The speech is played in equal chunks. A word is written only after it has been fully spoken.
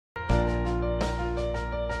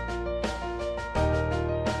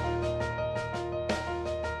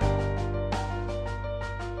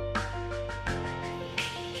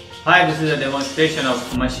Hi, this is a demonstration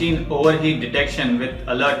of machine overheat detection with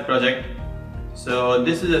alert project. So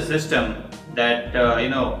this is a system that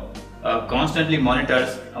constantly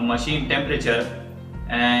monitors a machine temperature,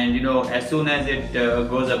 and as soon as it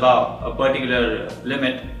goes above a particular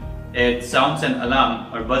limit, it sounds an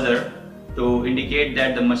alarm or buzzer to indicate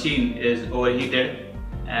that the machine is overheated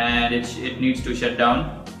and it needs to shut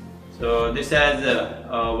down. So this has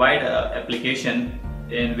a wide application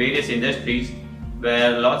in various industries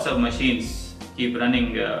where lots of machines keep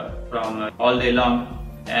running from all day long,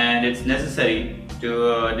 and it's necessary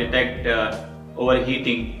to detect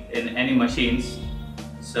overheating in any machines.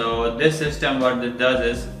 So this system, what it does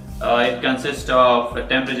is it consists of a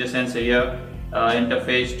temperature sensor here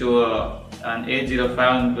interface to an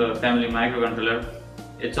 805 family microcontroller.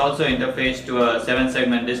 It's also interfaced to a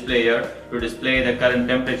 7-segment display here to display the current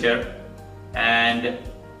temperature, and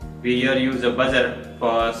we here use a buzzer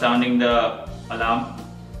for sounding the alarm.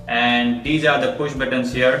 And these are the push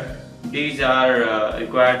buttons here. These are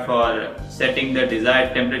required for setting the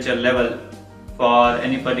desired temperature level for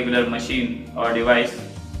any particular machine or device.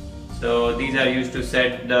 So these are used to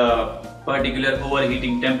set the particular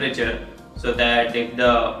overheating temperature, so that if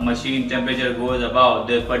the machine temperature goes above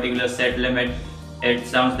the particular set limit, it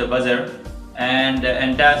sounds the buzzer. And the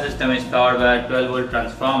entire system is powered by a 12-volt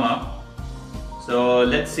transformer. So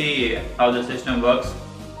let's see how the system works.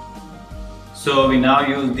 So we now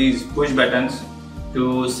use these push buttons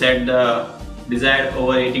to set the desired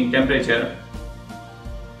overheating temperature.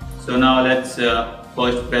 So now let's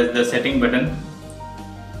first press the setting button.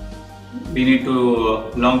 We need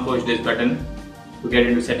to long push this button to get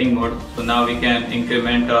into setting mode. So now we can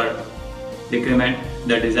increment or decrement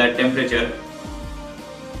the desired temperature.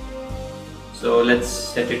 So let's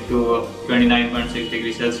set it to 29.6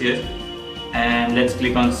 degrees Celsius and let's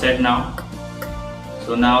click on set now.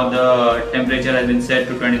 So now the temperature has been set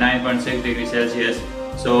to 29.6 degrees Celsius.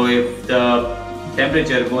 So if the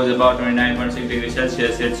temperature goes about 29.6 degrees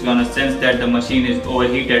Celsius, it's going to sense that the machine is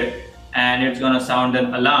overheated, and it's going to sound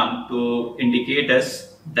an alarm to indicate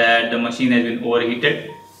us that the machine has been overheated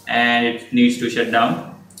and it needs to shut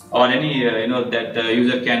down, or any that the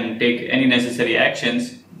user can take any necessary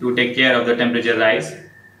actions to take care of the temperature rise.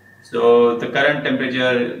 So the current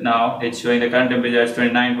temperature, now it's showing the current temperature is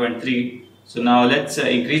 29.3. So now let's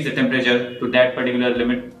increase the temperature to that particular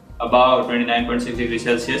limit above 29.6 degrees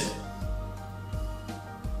Celsius.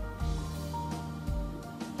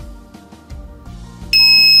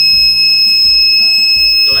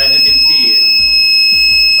 So as you can see,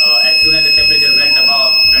 as soon as the temperature went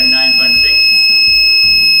above 29.6,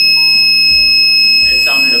 it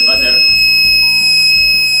sounded a buzzer.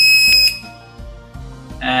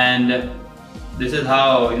 And this is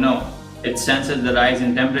how it senses the rise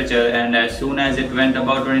in temperature, and as soon as it went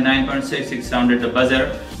above 29.6, it sounded the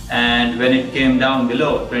buzzer, and when it came down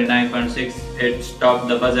below 29.6, it stopped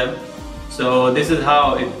the buzzer. So this is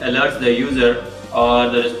how it alerts the user or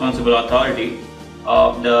the responsible authority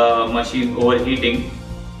of the machine overheating,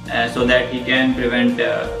 so that he can prevent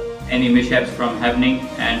any mishaps from happening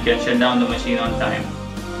and can shut down the machine on time.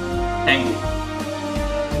 Thank you.